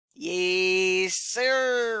Yes,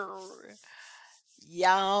 sir.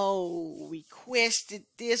 Y'all requested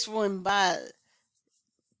this one by,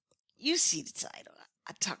 you see the title.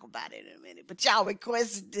 I'll talk about it in a minute, but y'all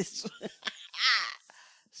requested this one.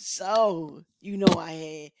 So, you know I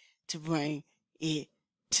had to bring it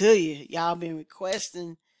to you. Y'all been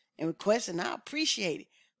requesting and requesting. I appreciate it.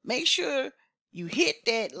 Make sure you hit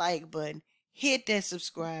that like button, hit that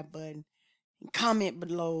subscribe button, and comment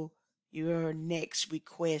below your next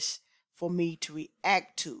request for me to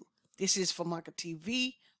react to. This is Famaca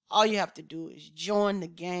TV. All you have to do is join the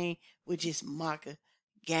game, which is Maca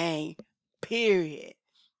Gang, period.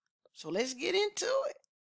 So let's get into it.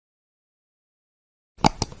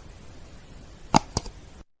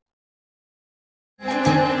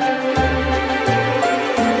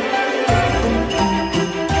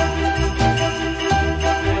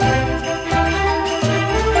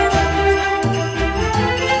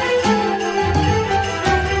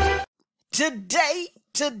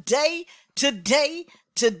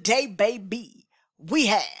 Today, baby, we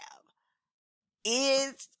have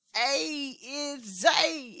XAE.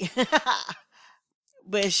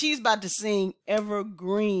 But she's about to sing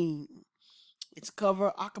Evergreen. It's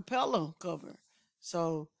cover, acapella cover.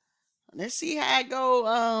 So let's see how it go.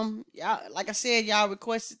 Y'all, like I said, y'all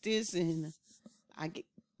requested this, and I get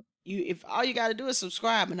you. If all you gotta do is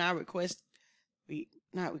subscribe, and I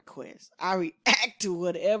I react to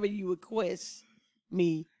whatever you request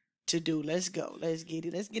me to do. Let's go. Let's get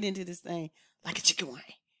it. Let's get into this thing like a chicken wing.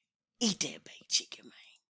 Eat that baked chicken wing.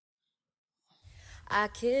 I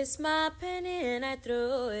kiss my pen and I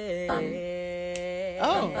throw it.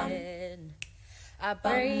 I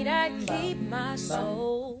prayed I'd keep my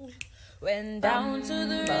soul. Went down to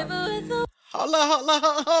the river with the... Hold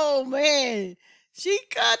on, man. She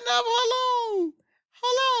cutting up.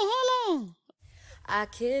 Hold on. I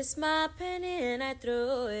kiss my pen and I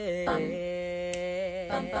throw it.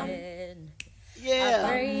 Yeah. I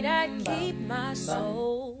prayed I'd keep my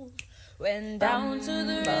soul. Went down to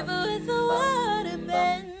the river with the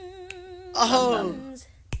watermen. Oh.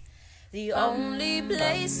 The only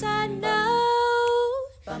place I know.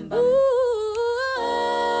 Ooh,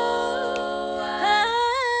 I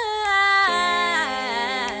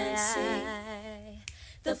see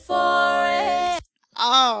the forest.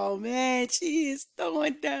 Oh man, she is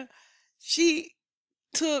throwing down. She's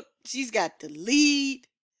got the lead,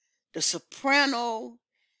 the soprano,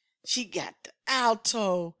 she got the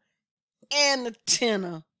alto, and the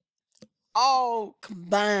tenor, all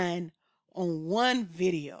combined on one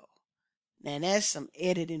video. Now that's some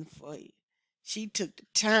editing for you. She took the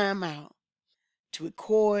time out to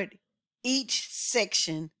record each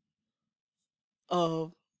section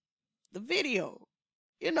of the video.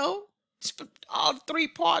 You know, all 3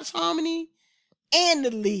 parts, harmony and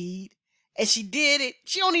the lead. And she did it.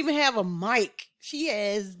 She don't even have a mic. She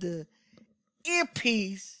has the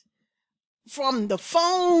earpiece from the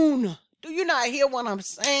phone. Do you not hear what I'm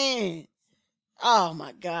saying? Oh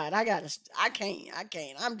my God. I can't.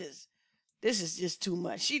 This is just too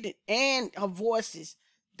much. She did, and her voice is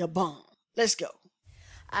the bomb. Let's go.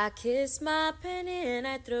 I kiss my pen and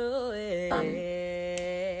I throw it.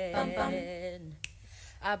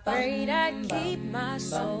 I prayed I'd keep my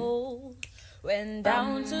soul. Went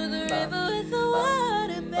down to the river with the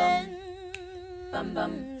watermen.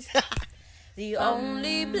 The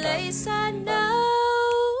only place I know.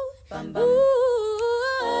 Ooh,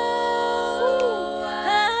 I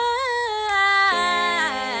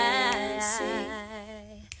see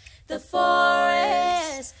the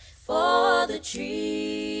forest for the trees.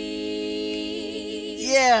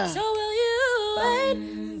 Yeah. So will you wait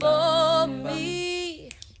for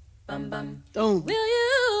me? Boom. Will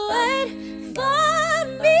you wait for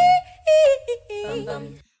me?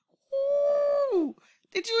 Ooh.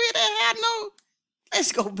 Did you hear that high note?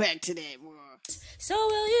 Let's go back to that, bro. So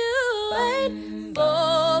will you wait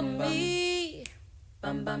for me?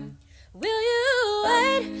 Will you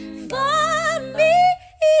wait for me?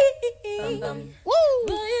 Woo.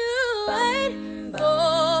 Will you wait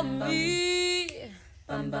for me?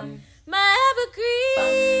 My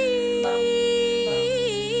evergreen.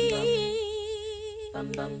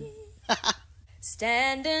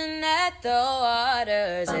 Standing at the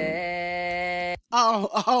water's edge. Oh,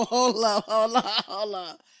 hold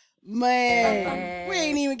on. Man, we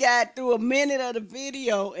ain't even got through a minute of the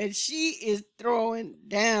video and she is throwing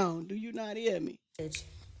down. Do you not hear me?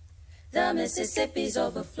 The Mississippi's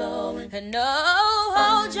overflowing, and oh,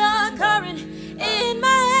 hold your current in my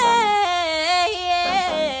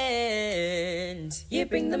hand. You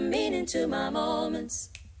bring the meaning to my moments.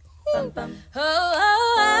 Oh, oh,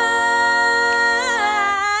 oh,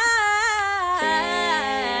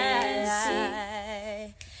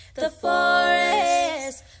 the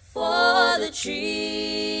forest for the trees.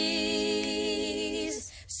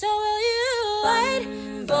 So will you wait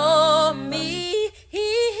for me?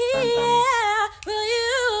 Yeah. Will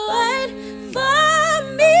you wait for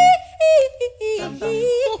me?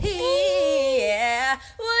 Yeah.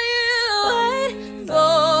 Will you wait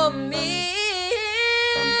for me?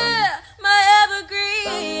 My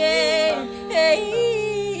evergreen.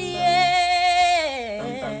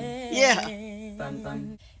 Yeah.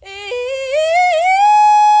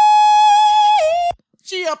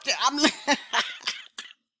 She up there.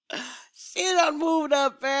 She done moved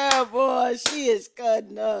up there, boy. She is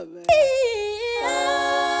cutting up, man.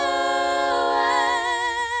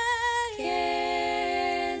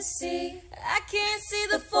 I can't see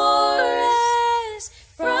the forest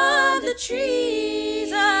from the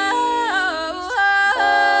trees.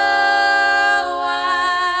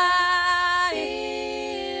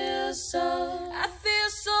 I feel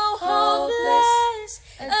so hopeless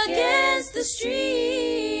against the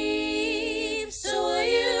stream. So will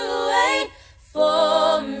you wait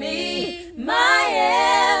for me, my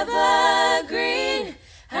evergreen?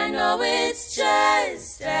 I know it's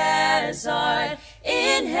just as hard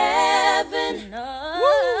in heaven.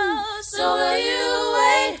 So will you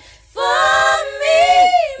wait for me,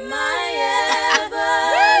 my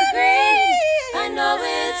evergreen? I know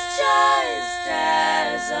it's just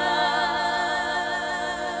as hard.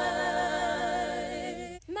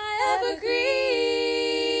 My evergreen,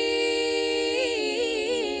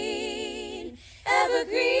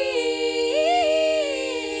 evergreen.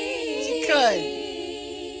 She cut.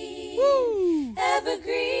 Woo.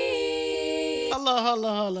 Evergreen.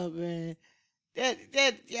 Hold up, man.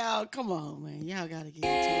 That y'all, come on, man. Y'all gotta get into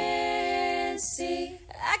it.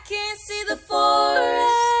 I can't see the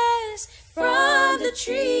forest from the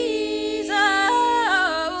trees.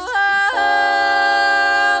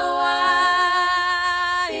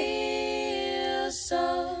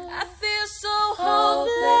 I feel so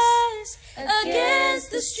hopeless against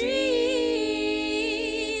the stream.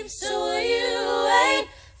 So will you wait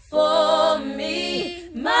for me,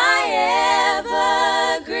 my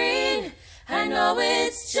evergreen? I know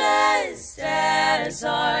it's just as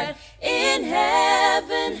hard in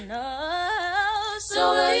heaven.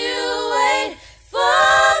 So will you wait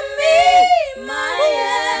for me, my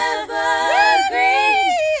evergreen?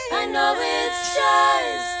 I know it's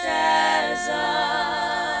just as hard.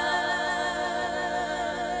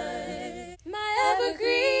 My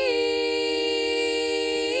evergreen,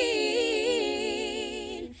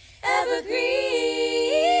 evergreen,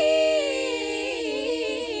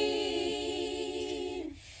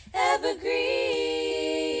 evergreen.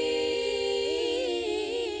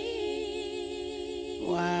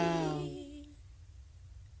 Wow.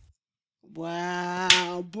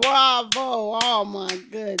 Wow. Bravo. Oh my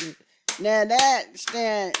goodness. Now that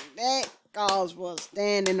calls for a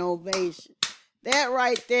standing ovation. That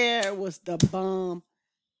right there was the bomb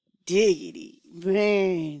diggity.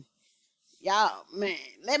 Man. Y'all, man,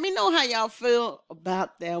 let me know how y'all feel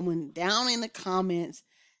about that one down in the comments,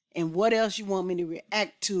 and what else you want me to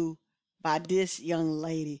react to by this young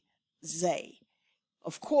lady, Zay.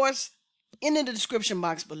 Of course, in the description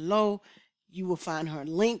box below, you will find her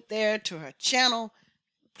link there to her channel.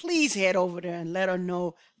 Please head over there and let her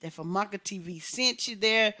know that Famaca TV sent you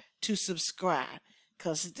there to subscribe,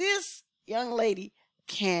 because this young lady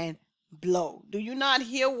can blow. Do you not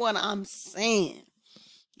hear what I'm saying?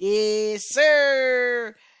 Yes,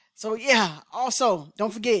 sir. So, yeah, also,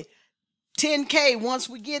 don't forget, 10K once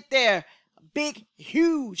we get there. A big,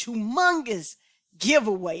 huge, humongous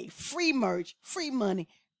giveaway. Free merch, free money,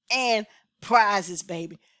 and prizes,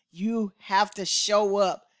 baby. You have to show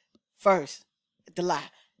up first at the live.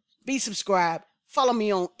 Be subscribed. Follow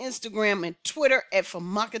me on Instagram and Twitter at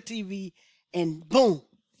Famaca TV. And boom,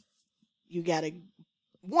 you got a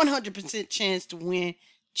 100% chance to win.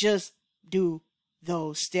 Just do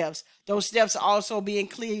those steps. Those steps will also be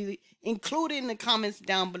included in the comments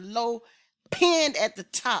down below, pinned at the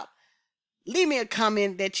top. Leave me a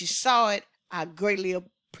comment that you saw it. I greatly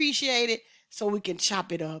appreciate it, so we can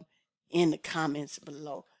chop it up in the comments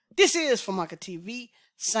below. This is Famaca TV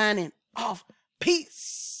signing off.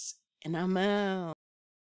 Peace, and I'm out.